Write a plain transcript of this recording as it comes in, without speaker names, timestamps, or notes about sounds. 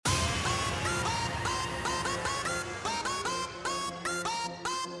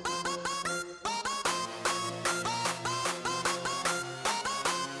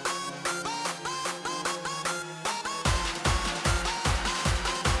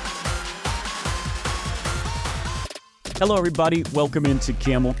Hello, everybody. Welcome into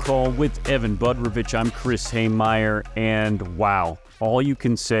Camel Call with Evan Budrovich. I'm Chris Hemeyer, and wow, all you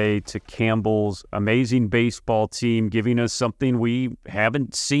can say to Campbell's amazing baseball team, giving us something we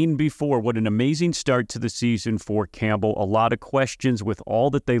haven't seen before. What an amazing start to the season for Campbell. A lot of questions with all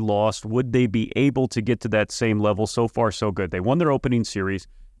that they lost. Would they be able to get to that same level? So far, so good. They won their opening series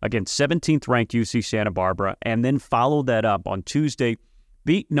against 17th-ranked UC Santa Barbara, and then followed that up on Tuesday,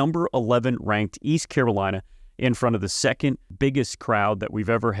 beat number 11-ranked East Carolina in front of the second biggest crowd that we've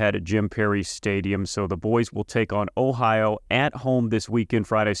ever had at Jim Perry Stadium. So the boys will take on Ohio at home this weekend,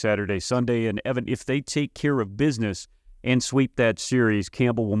 Friday, Saturday, Sunday. And Evan, if they take care of business and sweep that series,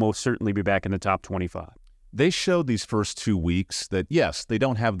 Campbell will most certainly be back in the top 25. They showed these first 2 weeks that, yes, they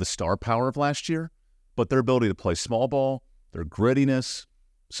don't have the star power of last year, but their ability to play small ball, their grittiness,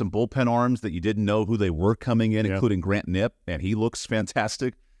 some bullpen arms that you didn't know who they were coming in, including Grant Knipp, and he looks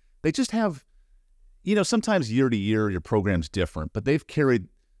fantastic. They just have... sometimes year to year, your program's different, but they've carried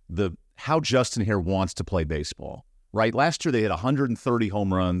how Justin Hare wants to play baseball, right? Last year, they had 130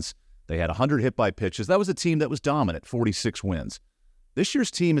 home runs. They had 100 hit by pitches. That was a team that was dominant, 46 wins. This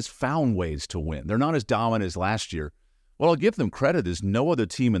year's team has found ways to win. They're not as dominant as last year. What I'll give them credit is no other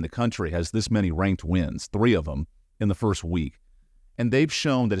team in the country has this many ranked wins, 3 of them in the first week. And they've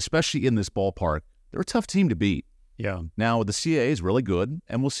shown that, especially in this ballpark, they're a tough team to beat. Yeah. Now, the CAA is really good,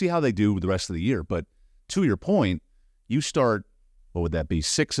 and we'll see how they do the rest of the year. But to your point, you start, what would that be,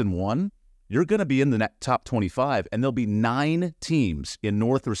 6-1? You're going to be in the top 25, and there'll be 9 teams in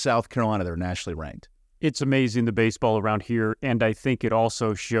North or South Carolina that are nationally ranked. It's amazing, the baseball around here, and I think it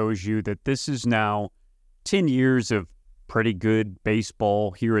also shows you that this is now 10 years of pretty good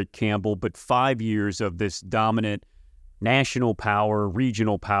baseball here at Campbell, but 5 years of this dominant national power,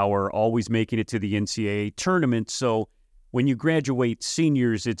 regional power, always making it to the NCAA tournament. So when you graduate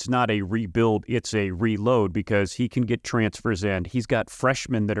seniors, it's not a rebuild, it's a reload because he can get transfers in. He's got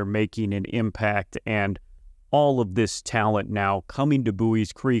freshmen that are making an impact and all of this talent now coming to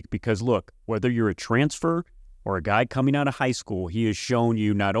Bowie's Creek because, look, whether you're a transfer or a guy coming out of high school, he has shown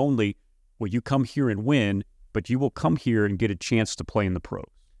you not only will you come here and win, but you will come here and get a chance to play in the pros.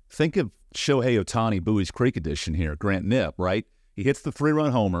 Think of Shohei Ohtani, Bowie's Creek edition here, Grant Knipp, right? He hits the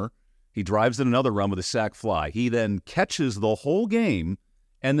 3-run homer. He drives in another run with a sac fly. He then catches the whole game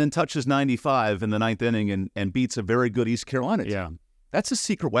and then touches 95 in the 9th inning and beats a very good East Carolina team. Yeah. That's a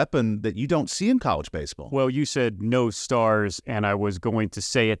secret weapon that you don't see in college baseball. Well, you said no stars, and I was going to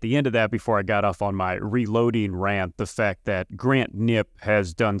say at the end of that before I got off on my reloading rant, the fact that Grant Knipp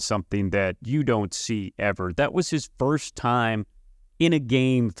has done something that you don't see ever. That was his first time in a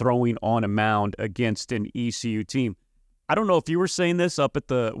game throwing on a mound against an ECU team. I don't know if you were saying this up at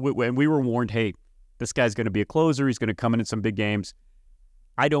when we were warned, hey, this guy's going to be a closer. He's going to come in some big games.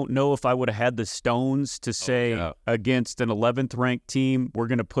 I don't know if I would have had the stones to say against an 11th ranked team, we're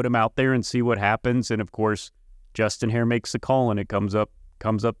going to put him out there and see what happens. And of course, Justin Hare makes the call and it comes up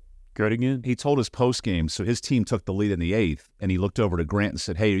good again. He told us post game, so his team took the lead in the 8th, and he looked over to Grant and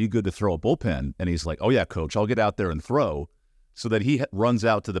said, hey, are you good to throw a bullpen? And he's like, oh yeah, coach, I'll get out there and throw. So that he runs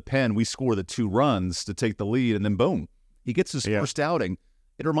out to the pen. We score the 2 runs to take the lead, and then boom. He gets his first outing.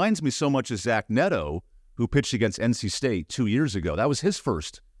 It reminds me so much of Zach Neto, who pitched against NC State 2 years ago. That was his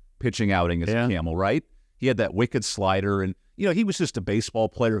first pitching outing as a Camel, right? He had that wicked slider, and he was just a baseball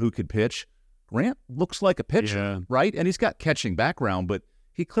player who could pitch. Grant looks like a pitcher, right? And he's got catching background, but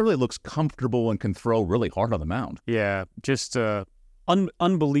he clearly looks comfortable and can throw really hard on the mound. Yeah, just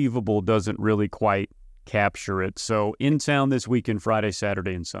unbelievable doesn't really quite capture it. So in town this weekend, Friday,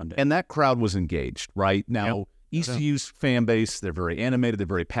 Saturday, and Sunday. And that crowd was engaged, right? Now, ECU's fan base, they're very animated, they're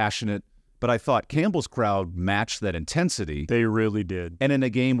very passionate, but I thought Campbell's crowd matched that intensity. They really did. And in a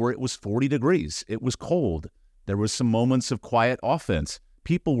game where it was 40 degrees, it was cold, there was some moments of quiet offense.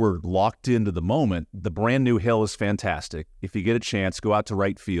 People were locked into the moment. The brand new hill is fantastic. If you get a chance, go out to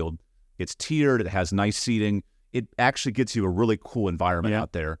right field. It's tiered, it has nice seating. It actually gets you a really cool environment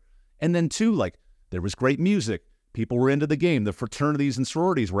out there. And then too, there was great music. People were into the game. The fraternities and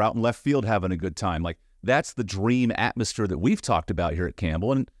sororities were out in left field having a good time. That's the dream atmosphere that we've talked about here at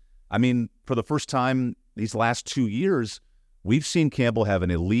Campbell. And, I mean, for the first time these last 2 years, we've seen Campbell have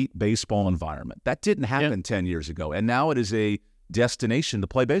an elite baseball environment. That didn't happen 10 years ago, and now it is a destination to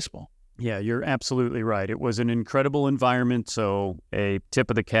play baseball. Yeah, you're absolutely right. It was an incredible environment, so a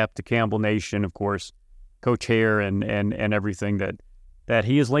tip of the cap to Campbell Nation, of course, Coach Hare and everything that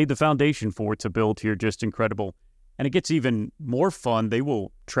he has laid the foundation for to build here, just incredible. And it gets even more fun. They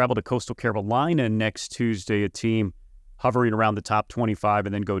will travel to Coastal Carolina next Tuesday, a team hovering around the top 25,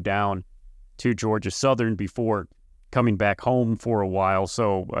 and then go down to Georgia Southern before coming back home for a while.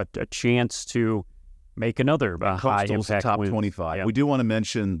 So a chance to make another high Coastal's impact top wins. 25. Yep. We do want to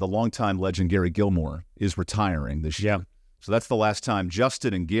mention the longtime legend Gary Gilmore is retiring this year. Yeah. So that's the last time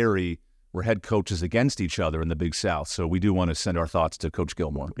Justin and Gary were head coaches against each other in the Big South. So we do want to send our thoughts to Coach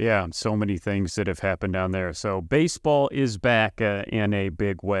Gilmore. Yeah, so many things that have happened down there. So baseball is back in a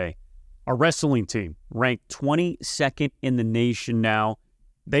big way. Our wrestling team, ranked 22nd in the nation now.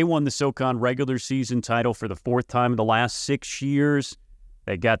 They won the SoCon regular season title for the fourth time in the last 6 years.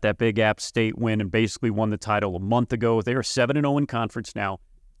 They got that big App State win and basically won the title a month ago. They are 7-0 in conference now,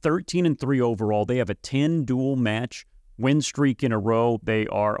 13-3 overall. They have a 10 dual match win streak in a row. They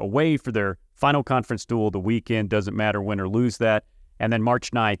are away for their final conference duel of the weekend. Doesn't matter win or lose that. And then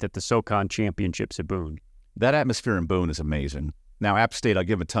March 9th at the SoCon Championships at Boone. That atmosphere in Boone is amazing. Now, App State, I'll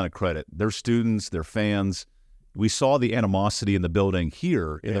give them a ton of credit. Their students, their fans. We saw the animosity in the building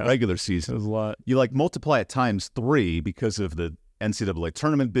here in the regular season. It was a lot. You multiply it times 3 because of the NCAA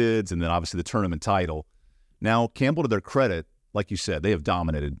tournament bids and then obviously the tournament title. Now, Campbell, to their credit, like you said, they have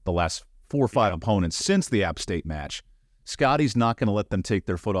dominated the last 4 or 5 opponents since the App State match. Scotty's not going to let them take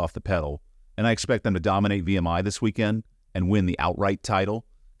their foot off the pedal, and I expect them to dominate VMI this weekend and win the outright title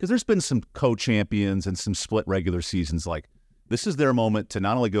because there's been some co-champions and some split regular seasons. This is their moment to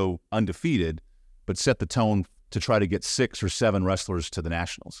not only go undefeated, but set the tone to try to get 6 or 7 wrestlers to the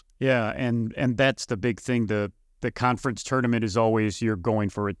Nationals. Yeah, and that's the big thing. The conference tournament is always you're going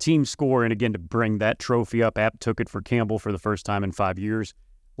for a team score, and again, to bring that trophy up, App took it for Campbell for the first time in 5 years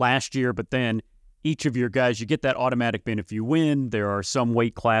last year, but then each of your guys, you get that automatic bin if you win. There are some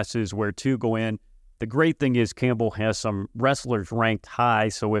weight classes where 2 go in. The great thing is Campbell has some wrestlers ranked high,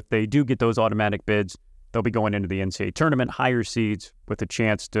 so if they do get those automatic bids, they'll be going into the NCAA tournament, higher seeds with a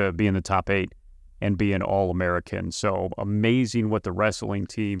chance to be in the top 8 and be an All-American. So amazing what the wrestling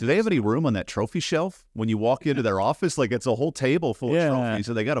team... Do they have any room on that trophy shelf? When you walk into their office, it's a whole table full of trophies,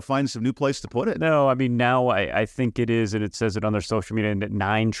 so they got to find some new place to put it. No, I mean, now I think it is, and it says it on their social media,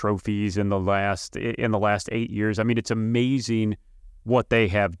 9 trophies in the last 8 years. I mean, it's amazing what they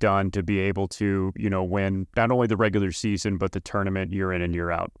have done to be able to, win not only the regular season, but the tournament year in and year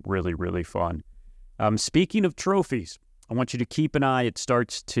out. Really, really fun. Speaking of trophies, I want you to keep an eye. It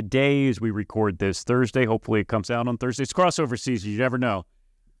starts today as we record this Thursday. Hopefully it comes out on Thursday. It's crossover season. You never know.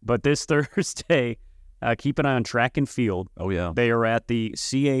 But this Thursday, keep an eye on track and field. Oh, yeah. They are at the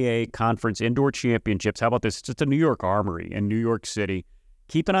CAA Conference Indoor Championships. How about this? It's just a New York Armory in New York City.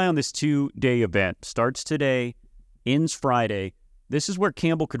 Keep an eye on this 2-day event. Starts today, ends Friday. This is where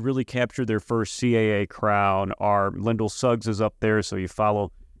Campbell could really capture their first CAA crown. Our Lyndall Suggs is up there, so you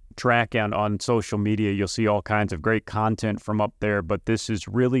follow track on social media. You'll see all kinds of great content from up there, but this is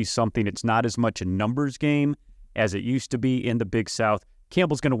really something. It's not as much a numbers game as it used to be in the Big South.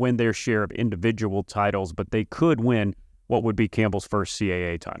 Campbell's going to win their share of individual titles, but they could win what would be Campbell's first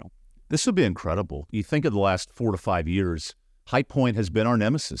CAA title. This would be incredible. You think of the last 4 to 5 years, High Point has been our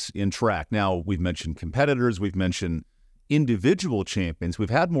nemesis in track. Now, we've mentioned competitors, we've mentioned individual champions. We've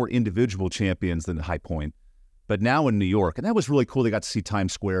had more individual champions than High Point. But now in New York, and that was really cool. They got to see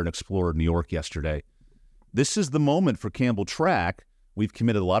Times Square and explore New York yesterday. This is the moment for Campbell Track. We've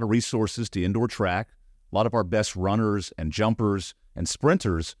committed a lot of resources to indoor track. A lot of our best runners and jumpers and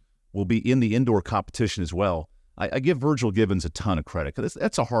sprinters will be in the indoor competition as well. I give Virgil Gibbons a ton of credit because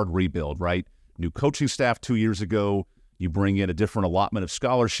that's a hard rebuild, right? New coaching staff 2 years ago. You bring in a different allotment of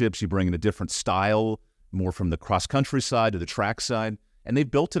scholarships. You bring in a different style, more from the cross-country side to the track side. And they've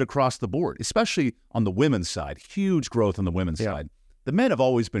built it across the board, especially on the women's side. Huge growth on the women's side. The men have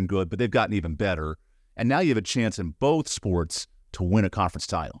always been good, but they've gotten even better. And now you have a chance in both sports to win a conference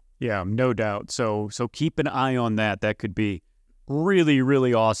title. Yeah, no doubt. So keep an eye on that. That could be really,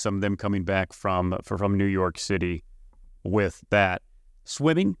 really awesome, them coming back from New York City with that.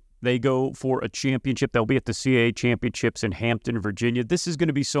 Swimming, they go for a championship. They'll be at the CAA Championships in Hampton, Virginia. This is going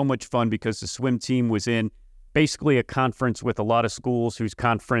to be so much fun because the swim team was in basically a conference with a lot of schools whose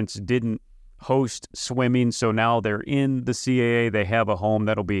conference didn't host swimming. So now they're in the CAA. They have a home.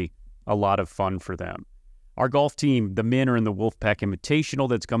 That'll be a lot of fun for them. Our golf team, the men are in the Wolfpack Invitational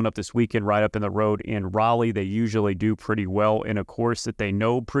that's coming up this weekend right up in the road in Raleigh. They usually do pretty well in a course that they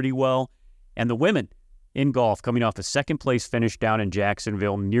know pretty well. And the women in golf coming off a second-place finish down in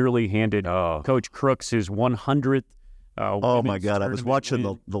Jacksonville, nearly handed Coach Crooks his 100th oh, my God. I was watching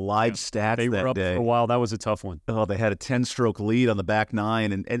the live stats they that were up day. For a while. That was a tough one. Oh, they had a 10-stroke lead on the back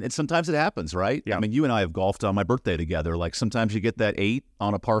 9, and sometimes it happens, right? Yeah. I mean, you and I have golfed on my birthday together. Sometimes you get that 8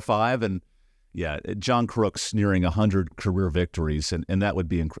 on a par 5, and John Crooks nearing 100 career victories, and that would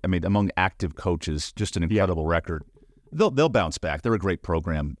be, among active coaches, just an incredible record. They'll bounce back. They're a great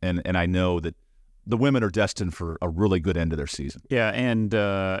program, and I know that the women are destined for a really good end of their season. Yeah, and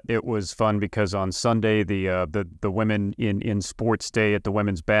it was fun because on Sunday, the women in Sports Day at the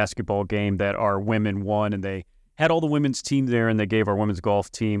women's basketball game that our women won, and they had all the women's team there, and they gave our women's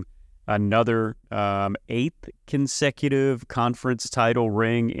golf team another 8th consecutive conference title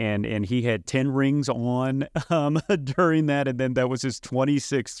ring, and he had 10 rings on during that, and then that was his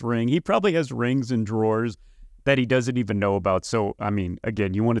 26th ring. He probably has rings in drawers that he doesn't even know about. So, I mean,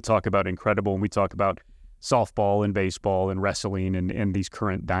 again, you want to talk about incredible, and we talk about softball and baseball and wrestling and these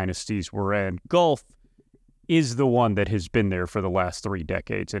current dynasties we're in. Golf is the one that has been there for the last 3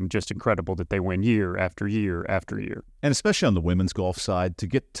 decades, and just incredible that they win year after year after year. And especially on the women's golf side, to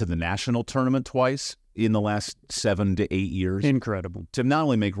get to the national tournament twice in the last 7 to 8 years. Incredible. To not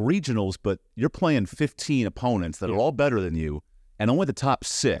only make regionals, but you're playing 15 opponents that are all better than you, and only the top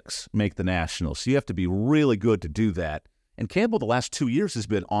 6 make the nationals. So you have to be really good to do that. And Campbell, the last 2 years, has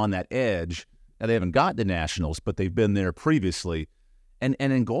been on that edge. Now, they haven't gotten to nationals, but they've been there previously. And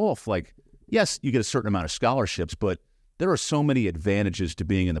in golf, like, yes, you get a certain amount of scholarships, but there are so many advantages to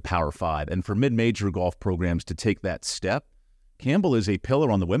being in the Power 5. And for mid-major golf programs to take that step, Campbell is a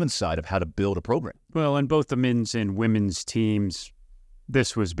pillar on the women's side of how to build a program. Well, and both the men's and women's teams,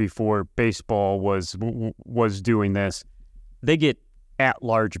 this was before baseball was doing this. They get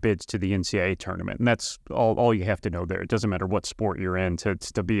at-large bids to the NCAA tournament, and that's all you have to know there. It doesn't matter what sport you're in.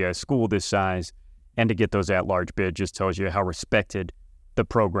 To be a school this size and to get those at-large bids just tells you how respected the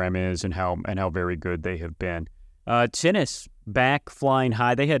program is and how very good they have been. Tennis, back flying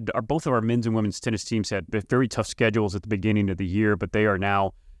high. They had both of our men's and women's tennis teams had very tough schedules at the beginning of the year, but they are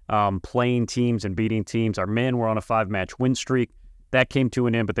now playing teams and beating teams. Our men were on a 5-match win streak. That came to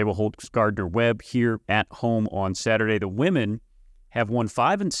an end, but they will hold Gardner-Webb here at home on Saturday. The women have won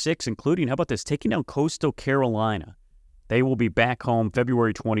 5 and 6, including, how about this, taking down Coastal Carolina. They will be back home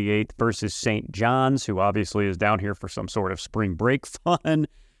February 28th versus St. John's, who obviously is down here for some sort of spring break fun.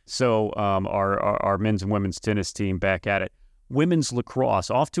 So our men's and women's tennis team back at it. Women's lacrosse,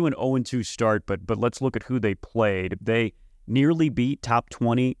 off to an 0-2 start, but let's look at who they played. They nearly beat top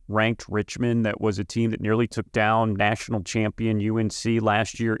 20 ranked Richmond. That was a team that nearly took down national champion UNC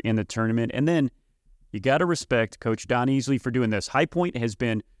last year in the tournament. And then you got to respect Coach Don Easley for doing this. High Point has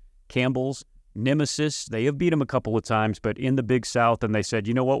been Campbell's nemesis. They have beat him a couple of times, but in the Big South, and they said,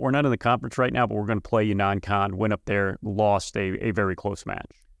 you know what, we're not in the conference right now, but we're going to play you non-con. Went up there, lost a very close match.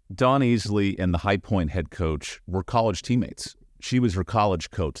 Don Easley and the High Point head coach were college teammates. She was her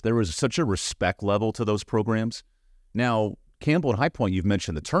college coach. There was such a respect level to those programs. Now, Campbell and High Point, you've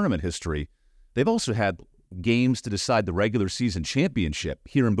mentioned the tournament history. They've also had games to decide the regular season championship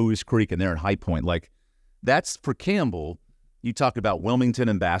here in Buies Creek and there in High Point. Like, that's for Campbell. You talk about Wilmington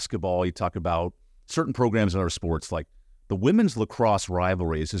and basketball. You talk about certain programs in our sports. Like, the women's lacrosse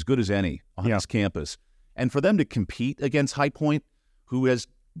rivalry is as good as any on this campus. And for them to compete against High Point, who has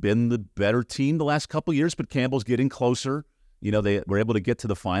been the better team the last couple of years, but Campbell's getting closer. You know, they were able to get to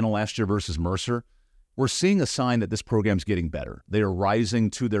the final last year versus Mercer. We're seeing a sign that this program's getting better. They are rising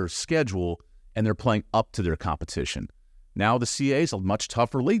to their schedule, and they're playing up to their competition. Now the CA is a much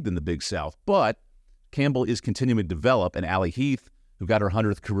tougher league than the Big South, but Campbell is continuing to develop, and Allie Heath, who got her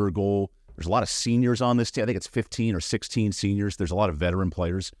 100th career goal. There's a lot of seniors on this team. I think it's 15 or 16 seniors. There's a lot of veteran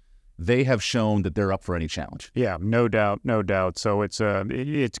players. They have shown that they're up for any challenge. Yeah, no doubt. So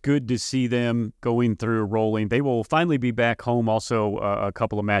it's good to see them going through, rolling. They will finally be back home. Also, a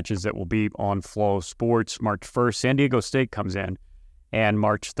couple of matches that will be on Flow Sports. March 1st, San Diego State comes in, and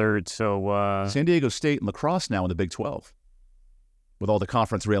March 3rd. So San Diego State and lacrosse now in the Big 12 with all the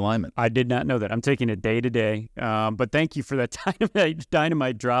conference realignment. I did not know that. I'm taking it day to day. But thank you for that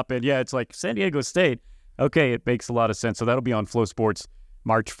dynamite drop in. Yeah, it's like San Diego State. Okay, it makes a lot of sense. So that'll be on Flow Sports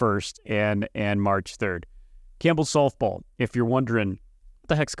March 1st and March 3rd. Campbell softball, if you're wondering what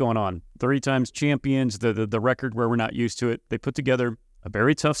the heck's going on, 3 times champions, the record where we're not used to it. They put together a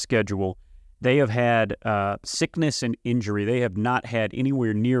very tough schedule. They have had sickness and injury. They have not had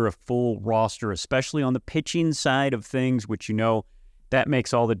anywhere near a full roster, especially on the pitching side of things, which you know, that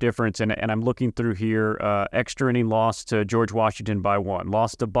makes all the difference. And I'm looking through here, extra inning loss to George Washington by 1,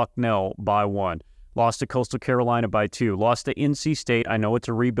 lost to Bucknell by 1. Lost to Coastal Carolina by 2. Lost to NC State. I know it's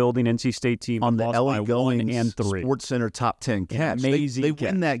a rebuilding NC State team. On the Ellie Goings and 3. Sports Center top 10 catch. Amazing They catch.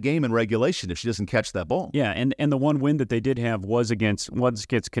 win that game in regulation if she doesn't catch that ball. Yeah, and the one win that they did have was against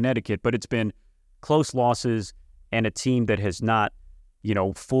Connecticut, but it's been close losses and a team that has not,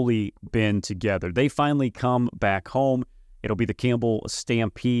 fully been together. They finally come back home. It'll be the Campbell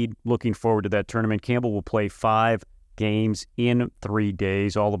Stampede. Looking forward to that tournament. Campbell will play 5 games in 3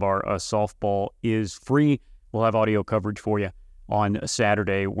 days. All of our softball is free. We'll have audio coverage for you on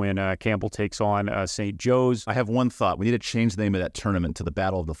Saturday when Campbell takes on St. Joe's. I have one thought. We need to change the name of that tournament to the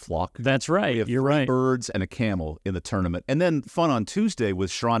Battle of the Flock. That's right. We have You're three right. birds and a camel in the tournament. And then fun on Tuesday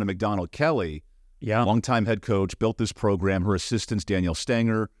with Sharonda McDonald-Kelly, longtime head coach, built this program. Her assistants, Danielle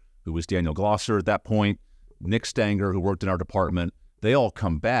Stanger, who was Daniel Glosser at that point, Nick Stanger, who worked in our department. They all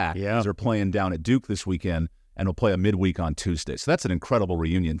come back because they're playing down at Duke this weekend, and will play a midweek on Tuesday. So that's an incredible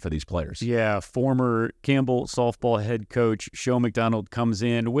reunion for these players. Yeah, former Campbell softball head coach Sho McDonald comes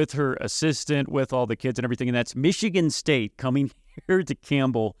in with her assistant, with all the kids and everything, and that's Michigan State coming here to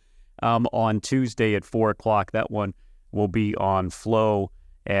Campbell on Tuesday at 4 o'clock. That one will be on Flow.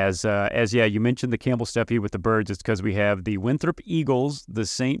 As you mentioned the Campbell stuff here with the birds. It's because we have the Winthrop Eagles, the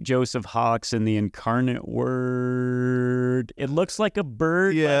St. Joseph Hawks, and the Incarnate Word. It looks like a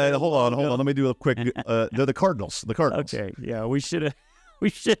bird. Yeah, hold on. Let me do a quick. They're the Cardinals. The Cardinals. Okay, yeah, we should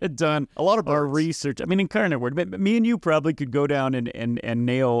have done a lot of our research. I mean, Incarnate Word. Me and you probably could go down and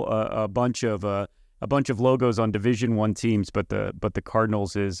nail a bunch of logos on Division I teams, but the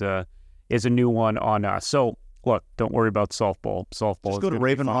Cardinals is a new one on us. So. Look, don't worry about softball. Just go to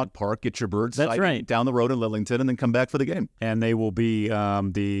Ravenhawk Park, get your birds down the road in Lillington, and then come back for the game. And they will be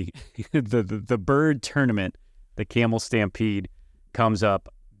the bird tournament. The Camel Stampede comes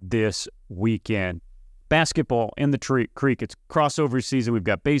up this weekend. Basketball in the creek. It's crossover season. We've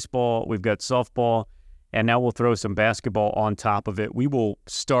got baseball, we've got softball, and now we'll throw some basketball on top of it. We will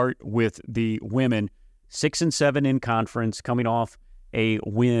start with the women, 6-7 in conference, coming off a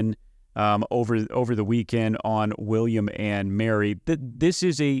win over the weekend on William and Mary. This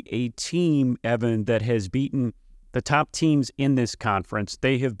is a team, Evan, that has beaten the top teams in this conference.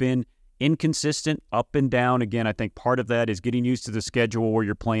 They have been inconsistent, up and down. Again, I think part of that is getting used to the schedule where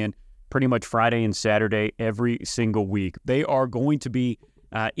you're playing pretty much Friday and Saturday every single week. They are going to be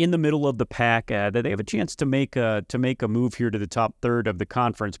in the middle of the pack. They have a chance to make a move here to the top third of the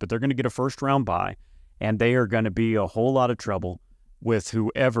conference, but they're going to get a first-round bye, and they are going to be a whole lot of trouble with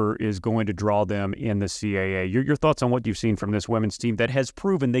whoever is going to draw them in the CAA. Your thoughts on what you've seen from this women's team that has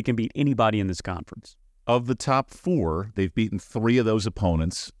proven they can beat anybody in this conference? Of the top four, they've beaten 3 of those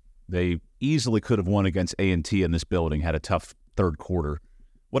opponents. They easily could have won against A&T in this building, had a tough third quarter.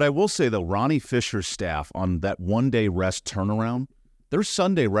 What I will say, though, Ronnie Fisher's staff on that one-day rest turnaround, their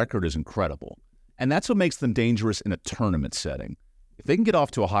Sunday record is incredible. And that's what makes them dangerous in a tournament setting. If they can get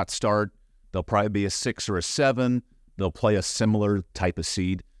off to a hot start, they'll probably be a 6 or a 7. They'll play a similar type of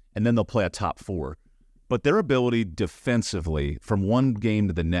seed, and then they'll play a top 4. But their ability defensively from one game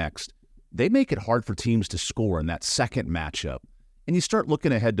to the next, they make it hard for teams to score in that second matchup. And you start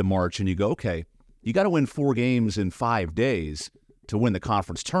looking ahead to March, and you go, okay, you got to win 4 games in 5 days to win the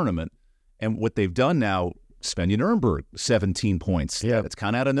conference tournament. And what they've done now, Svenja Nuremberg, 17 points. Yeah. It's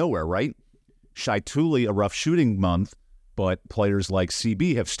kind of out of nowhere, right? Shai Thule, a rough shooting month, but players like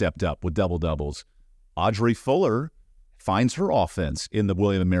CB have stepped up with double-doubles. Audrey Fuller finds her offense in the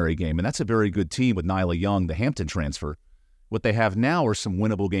William & Mary game, and that's a very good team with Nyla Young, the Hampton transfer. What they have now are some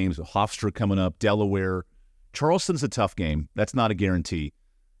winnable games with Hofstra coming up, Delaware. Charleston's a tough game. That's not a guarantee.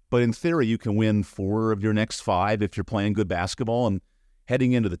 But in theory, you can win 4 of your next 5 if you're playing good basketball. And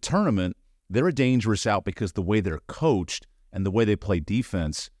heading into the tournament, they're a dangerous out because the way they're coached and the way they play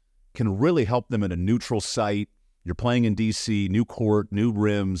defense can really help them at a neutral site. You're playing in D.C., new court, new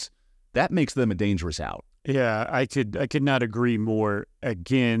rims. That makes them a dangerous out. Yeah, I could not agree more.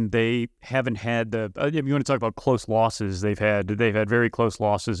 Again, they haven't had if you want to talk about close losses, they've had very close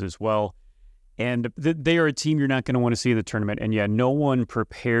losses as well. And they are a team you're not going to want to see in the tournament. And yeah, no one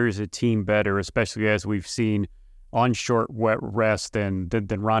prepares a team better, especially as we've seen on short wet rest than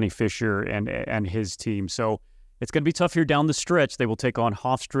Ronnie Fisher and his team. So it's going to be tough here down the stretch. They will take on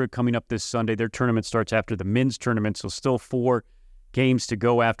Hofstra coming up this Sunday. Their tournament starts after the men's tournament, so still 4 games to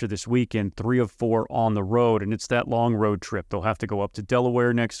go after this weekend, 3 of 4 on the road, and it's that long road trip. They'll have to go up to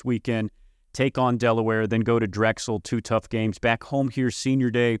Delaware next weekend, take on Delaware, then go to Drexel, 2 tough games. Back home here, Senior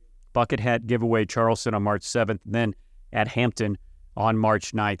Day, bucket hat giveaway, Charleston on March 7th, and then at Hampton on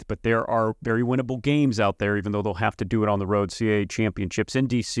March 9th. But there are very winnable games out there, even though they'll have to do it on the road. CAA championships in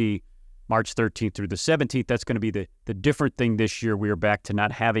D.C., March 13th through the 17th. That's going to be the different thing this year. We are back to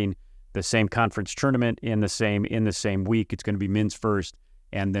not having the same conference tournament in the same week. It's going to be men's first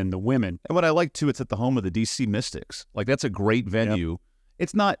and then the women. And what I like, too, it's at the home of the D.C. Mystics. Like, that's a great venue. Yep.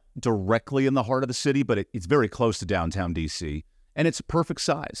 It's not directly in the heart of the city, but it's very close to downtown D.C., and it's a perfect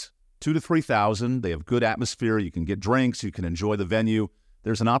size. 2,000 to 3,000. They have good atmosphere. You can get drinks. You can enjoy the venue.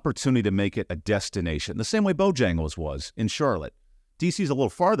 There's an opportunity to make it a destination, the same way Bojangles was in Charlotte. DC's a little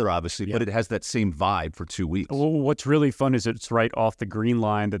farther, obviously, but it has that same vibe for 2 weeks. Well, what's really fun is it's right off the Green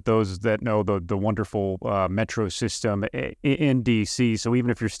Line, that those that know the wonderful metro system in DC. So even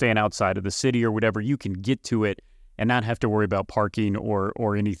if you're staying outside of the city or whatever, you can get to it and not have to worry about parking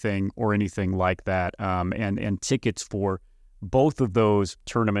or anything like that. And tickets for both of those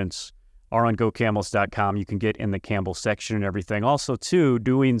tournaments are on gocamels.com. You can get in the Campbell section and everything. Also, too,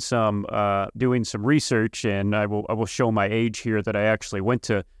 doing some research, and I will show my age here that I actually went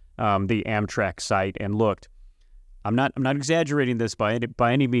to the Amtrak site and looked. I'm not exaggerating this by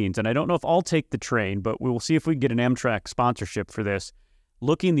any means, and I don't know if I'll take the train, but we will see if we can get an Amtrak sponsorship for this.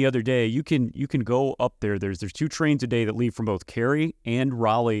 Looking the other day, you can go up there. There's 2 trains a day that leave from both Cary and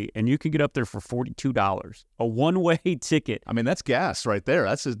Raleigh, and you can get up there for $42. A one-way ticket. I mean, that's gas right there.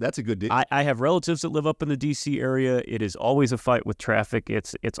 That's a good deal. I have relatives that live up in the D.C. area. It is always a fight with traffic.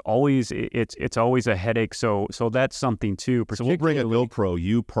 It's always a headache. So that's something too. So we'll bring a GoPro,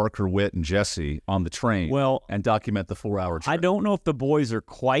 you, Parker, Witt, and Jesse on the train. And document the 4-hour trip. I don't know if the boys are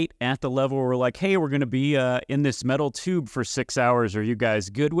quite at the level where we're like, hey, we're going to be in this metal tube for 6 hours. Are you guys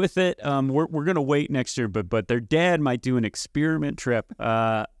good with it? We're going to wait next year, but their dad might do an experiment trip.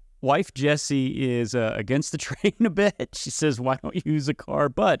 Wife Jessie is against the train a bit. She says, why don't you use a car?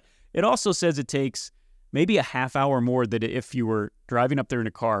 But it also says it takes maybe a half hour more than if you were driving up there in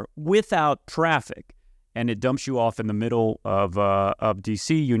a car without traffic, and it dumps you off in the middle of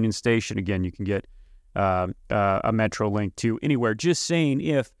DC Union Station. Again, you can get a Metro link to anywhere. Just saying,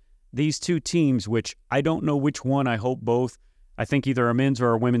 if these 2 teams, which I don't know which one, I hope both, I think either a men's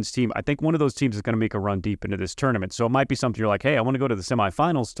or a women's team, I think one of those teams is going to make a run deep into this tournament. So it might be something you're like, hey, I want to go to the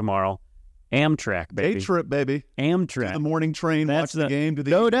semifinals tomorrow. Amtrak, baby. Day trip, baby. Amtrak. Do the morning train, watch the game, do the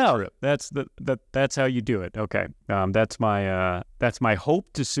no doubt. Trip. That's how you do it. Okay. That's my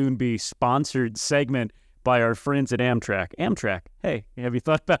hope to soon be sponsored segment by our friends at Amtrak. Amtrak, hey, have you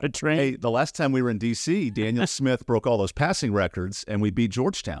thought about a train? Hey, the last time we were in D.C., Daniel Smith broke all those passing records, and we beat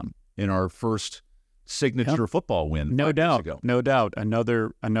Georgetown in our first signature football win. No doubt.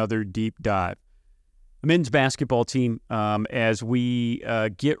 Another deep dive. The men's basketball team, as we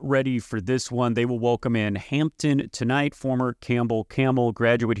get ready for this one, they will welcome in Hampton tonight. Former Camel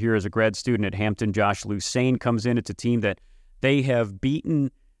graduate here as a grad student at Hampton, Josh Lucane, comes in. It's a team that they have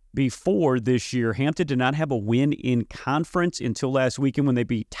beaten before this year. Hampton did not have a win in conference until last weekend when they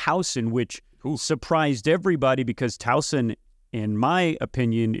beat Towson, which surprised everybody because Towson, in my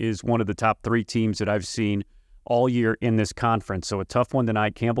opinion, is one of the top 3 teams that I've seen all year in this conference. So a tough one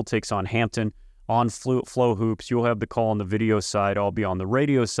tonight. Campbell takes on Hampton on Flow Hoops. You'll have the call on the video side. I'll be on the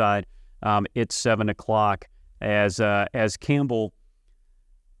radio side. It's 7 o'clock as Campbell.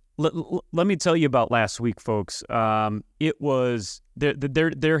 Let me tell you about last week, folks. It was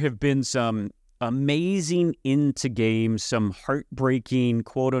there have been some amazing into games, some heartbreaking,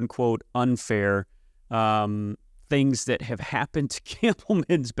 quote unquote, unfair things that have happened to Campbell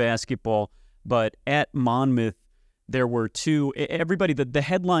men's basketball. But at Monmouth, there were 2. Everybody, the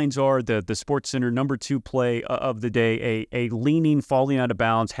headlines are the SportsCenter number 2 play of the day, a leaning, falling out of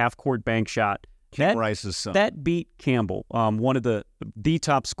bounds, half-court bank shot. Rice's son. That beat Campbell, one of the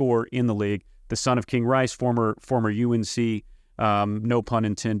top scorer in the league, the son of King Rice, former UNC, no pun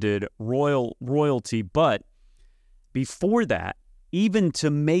intended, royalty. But before that, even to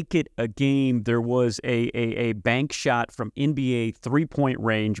make it a game, there was a bank shot from NBA three-point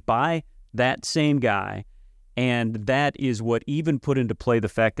range by that same guy, and that is what even put into play the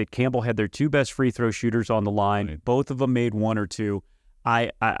fact that Campbell had their 2 best free throw shooters on the line. Right. Both of them made 1 or 2.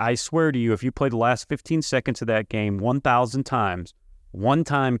 I swear to you, if you play the last 15 seconds of that game 1,000 times, one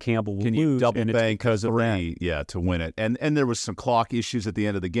time Campbell will lose, double and bank it's because of that. Yeah, to win it. And there was some clock issues at the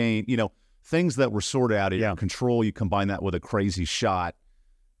end of the game. You know, things that were sort of out of your control. You combine that with a crazy shot.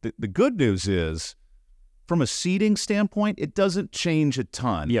 The good news is, from a seeding standpoint, it doesn't change a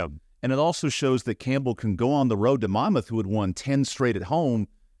ton. Yeah. And it also shows that Campbell can go on the road to Monmouth, who had won 10 straight at home,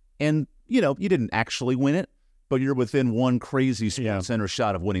 and, you know, you didn't actually win it, but you're within one crazy SportsCenter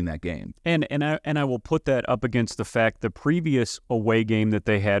shot of winning that game. And I will put that up against the fact the previous away game that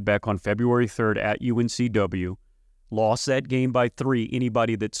they had back on February 3rd at UNCW, lost that game by 3.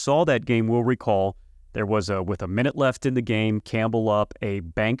 Anybody that saw that game will recall there was with a minute left in the game, Campbell up a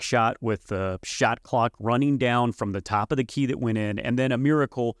bank shot with the shot clock running down from the top of the key that went in, and then a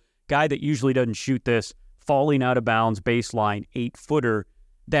miracle guy that usually doesn't shoot this, falling out of bounds, baseline, 8-footer,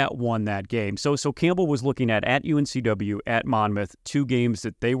 that won that game. So Campbell was looking at UNCW, at Monmouth, 2 games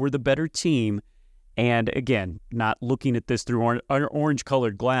that they were the better team. And again, not looking at this through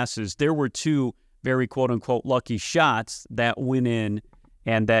orange-colored glasses, there were 2 very quote-unquote lucky shots that went in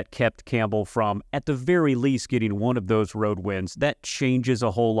and that kept Campbell from, at the very least, getting one of those road wins. That changes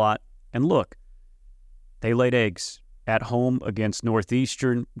a whole lot. And look, they laid eggs at home against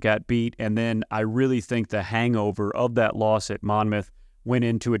Northeastern, got beat, and then I really think the hangover of that loss at Monmouth went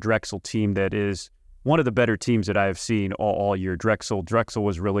into a Drexel team that is one of the better teams that I have seen all year. Drexel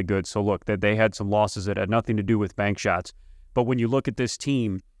was really good. So look, that they had some losses that had nothing to do with bank shots. But when you look at this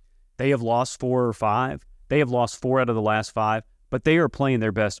team, they have lost 4 or 5. They have lost 4 out of the last 5, but they are playing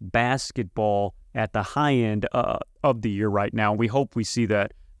their best basketball at the high end of the year right now. We hope we see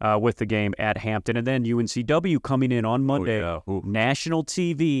that with the game at Hampton. And then UNCW coming in on Monday, national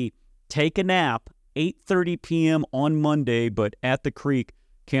TV, take a nap, 8:30 p.m. on Monday, but at the Creek,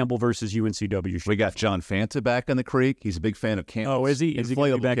 Campbell versus UNCW. We got John Fanta back in the Creek. He's a big fan of Camels. Oh, is he? Is he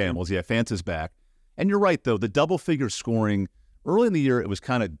inflatable Camels? Yeah, Fanta's back. And you're right, though. The double-figure scoring, early in the year, it was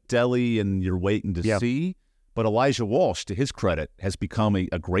kind of deli and you're waiting to see. But Elijah Walsh, to his credit, has become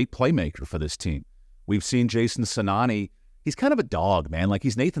a great playmaker for this team. We've seen Jason Sinani. He's kind of a dog, man. Like,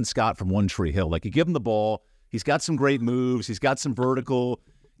 he's Nathan Scott from One Tree Hill. Like, you give him the ball, he's got some great moves, he's got some vertical.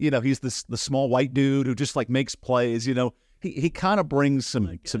 You know, he's the small white dude who just, like, makes plays. You know, he kind of brings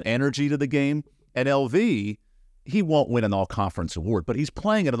some energy to the game. At LV, he won't win an all-conference award, but he's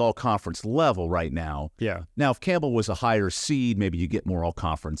playing at an all-conference level right now. Yeah. Now, if Campbell was a higher seed, maybe you get more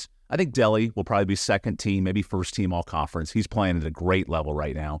all-conference. I think Delhi will probably be second team, maybe first team all-conference. He's playing at a great level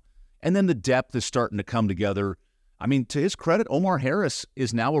right now. And then the depth is starting to come together. I mean, to his credit, Omar Harris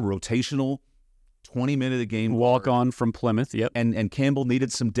is now a rotational 20-minute-a-game walk-on from Plymouth. Yep. And Campbell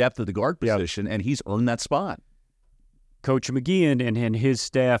needed some depth at the guard position, and he's earned that spot. Coach McGeehan and his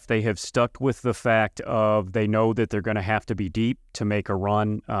staff, they have stuck with the fact of they know that they're going to have to be deep to make a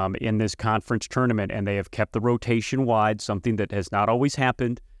run in this conference tournament, and they have kept the rotation wide, something that has not always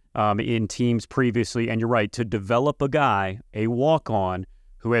happened in teams previously. And you're right, to develop a guy, a walk-on,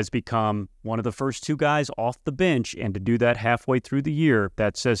 who has become one of the first 2 guys off the bench, and to do that halfway through the year,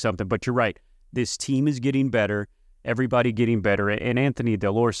 that says something. But you're right, this team is getting better, everybody getting better, and Anthony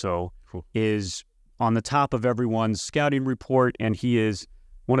Delorso is on the top of everyone's scouting report, and he is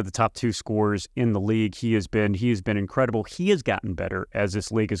one of the top 2 scorers in the league. He has been incredible. He has gotten better as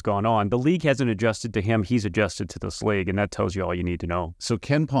this league has gone on. The league hasn't adjusted to him. He's adjusted to this league, and that tells you all you need to know. So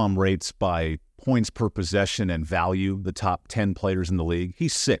Ken Palm rates by points per possession and value the top 10 players in the league.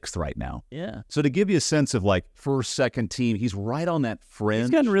 He's 6th right now. Yeah. So to give you a sense of like first, second team, he's right on that fringe. He's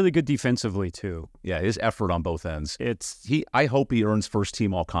gotten really good defensively too. Yeah, his effort on both ends. I hope he earns first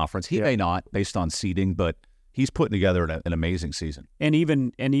team all conference. He may not based on seeding, but he's putting together an amazing season. And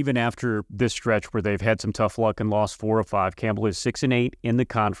even after this stretch where they've had some tough luck and lost 4 or 5, Campbell is 6-8 in the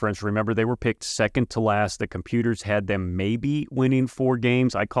conference. Remember, they were picked second to last. The computers had them maybe winning 4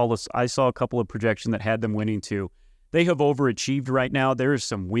 games. I saw a couple of projections that had them winning 2. They have overachieved right now. There is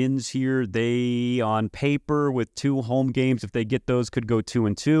some wins here. They, on paper, with 2 home games, if they get those, could go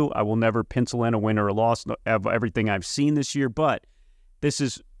 2-2. I will never pencil in a win or a loss of everything I've seen this year, but they're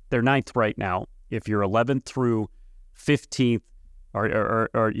 9th right now. If you're 11th through 15th,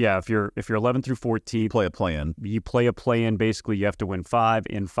 if you're 11th through 14th, play a play-in. You play a play-in. Basically, you have to win 5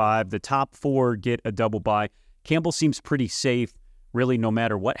 in 5. The top 4 get a double bye. Campbell seems pretty safe, really, no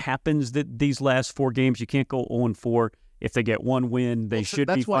matter what happens these last 4 games. You can't go 0-4. If they get 1 win, they should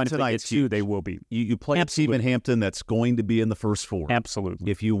be fine. If they get 2, they will be. You play a team in Hampton that's going to be in the first 4. Absolutely.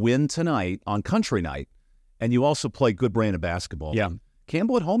 If you win tonight on country night, and you also play good brand of basketball. Yeah.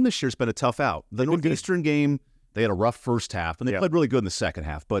 Campbell at home this year has been a tough out. The Northeastern game, they had a rough first half, and they played really good in the second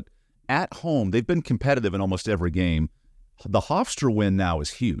half. But at home, they've been competitive in almost every game. The Hofstra win now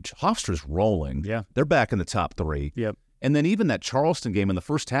is huge. Hofstra's rolling. Yeah. They're back in the top 3. Yep. And then even that Charleston game in the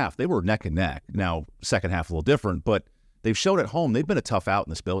first half, they were neck and neck. Now, second half a little different, but they've shown at home they've been a tough out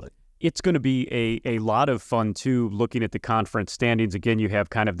in this building. It's going to be a lot of fun, too, looking at the conference standings. Again, you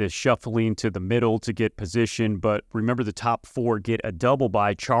have kind of this shuffling to the middle to get position, but remember the top 4 get a double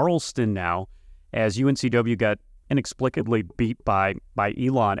bye. Charleston now, as UNCW got inexplicably beat by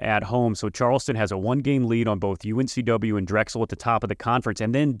Elon at home. So Charleston has a 1-game lead on both UNCW and Drexel at the top of the conference.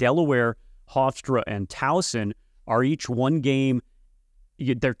 And then Delaware, Hofstra, and Towson are each 1 game.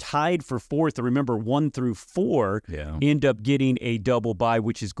 They're tied for 4th. Remember, 1 through 4 end up getting a double bye,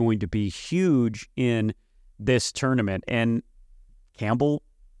 which is going to be huge in this tournament. And Campbell,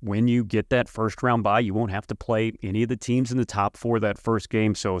 when you get that first round bye, you won't have to play any of the teams in the top 4 that first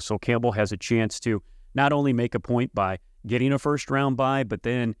game. So Campbell has a chance to not only make a point by getting a first round bye, but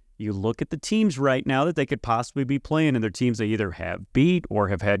then you look at the teams right now that they could possibly be playing, and they're teams they either have beat or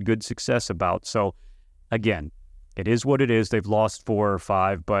have had good success about. So again, it is what it is. They've lost 4 or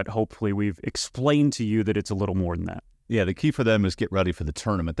 5, but hopefully we've explained to you that it's a little more than that. Yeah, the key for them is get ready for the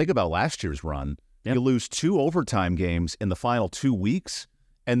tournament. Think about last year's run. Yep. You lose 2 overtime games in the final 2 weeks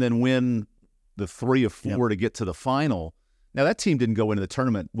and then win the 3 of 4 to get to the final. Now, that team didn't go into the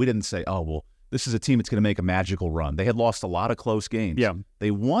tournament. We didn't say, oh, well, this is a team that's going to make a magical run. They had lost a lot of close games. Yeah.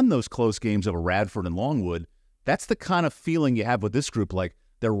 They won those close games over Radford and Longwood. That's the kind of feeling you have with this group. Like,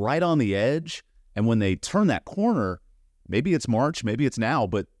 they're right on the edge, and when they turn that corner, maybe it's March, maybe it's now,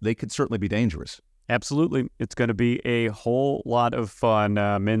 but they could certainly be dangerous. Absolutely. It's going to be a whole lot of fun.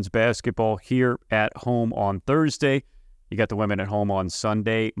 Men's basketball here at home on Thursday. You got the women at home on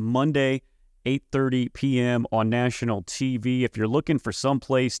Sunday. Monday, 8:30 p.m. on national TV. If you're looking for some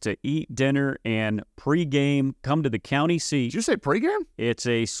place to eat dinner and pregame, come to the county seat. Did you say pregame? It's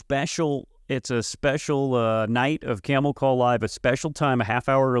a special night of Camel Call Live, a special time, a half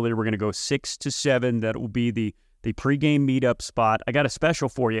hour earlier. We're going to go 6 to 7. That will be the pregame meetup spot. I got a special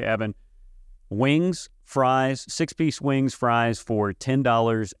for you, Evan. Wings, fries, 6-piece wings, fries for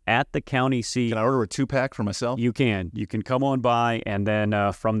 $10 at the county seat. Can I order a 2-pack for myself? You can. You can come on by and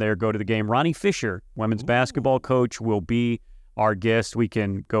then from there go to the game. Ronnie Fisher, women's basketball coach, will be our guest. We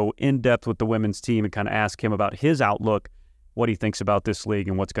can go in depth with the women's team and kind of ask him about his outlook, what he thinks about this league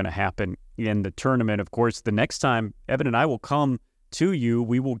and what's going to happen in the tournament. Of course, the next time Evan and I will come to you,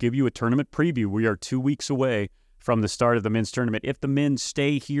 we will give you a tournament preview. We are 2 weeks away from the start of the men's tournament. If the men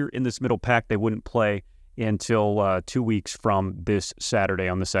stay here in this middle pack, they wouldn't play until 2 weeks from this Saturday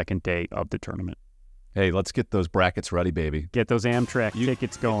on the second day of the tournament. Hey, let's get those brackets ready, baby. Get those Amtrak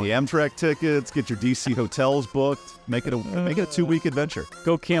tickets going. Get the Amtrak tickets, get your DC hotels booked. Make it a 2-week adventure.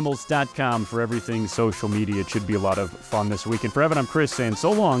 Go Camels.com for everything social media. It should be a lot of fun this weekend. For Evan, I'm Chris saying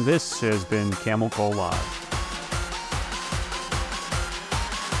so long. This has been Camel Call Live.